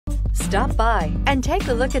Stop by and take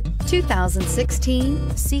a look at 2016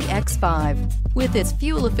 CX-5. With its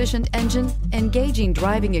fuel-efficient engine, engaging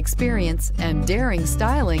driving experience, and daring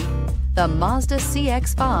styling, the Mazda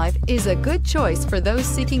CX-5 is a good choice for those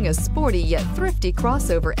seeking a sporty yet thrifty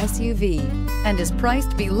crossover SUV and is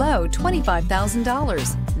priced below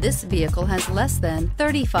 $25,000. This vehicle has less than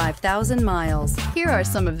 35,000 miles. Here are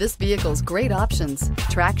some of this vehicle's great options: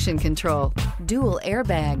 traction control, dual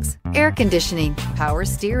airbags, air conditioning, power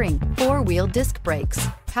steering, four-wheel disc brakes,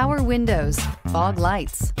 power windows, fog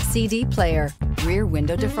lights, CD player, rear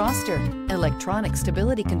window defroster, electronic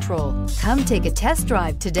stability control. Come take a test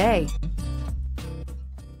drive today.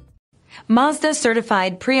 Mazda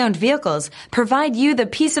certified pre-owned vehicles provide you the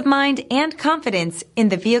peace of mind and confidence in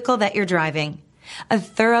the vehicle that you're driving. A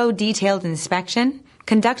thorough, detailed inspection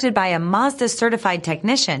conducted by a Mazda certified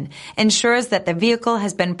technician ensures that the vehicle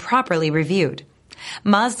has been properly reviewed.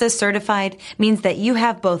 Mazda certified means that you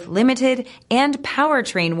have both limited and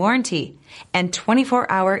powertrain warranty and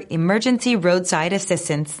 24-hour emergency roadside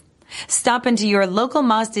assistance. Stop into your local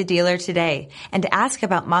Mazda dealer today and ask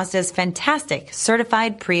about Mazda's fantastic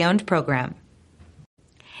certified pre-owned program.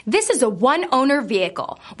 This is a one-owner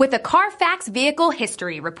vehicle with a CARFAX Vehicle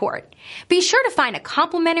History Report. Be sure to find a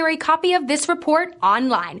complimentary copy of this report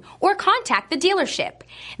online or contact the dealership.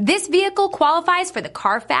 This vehicle qualifies for the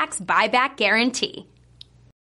CARFAX Buyback Guarantee.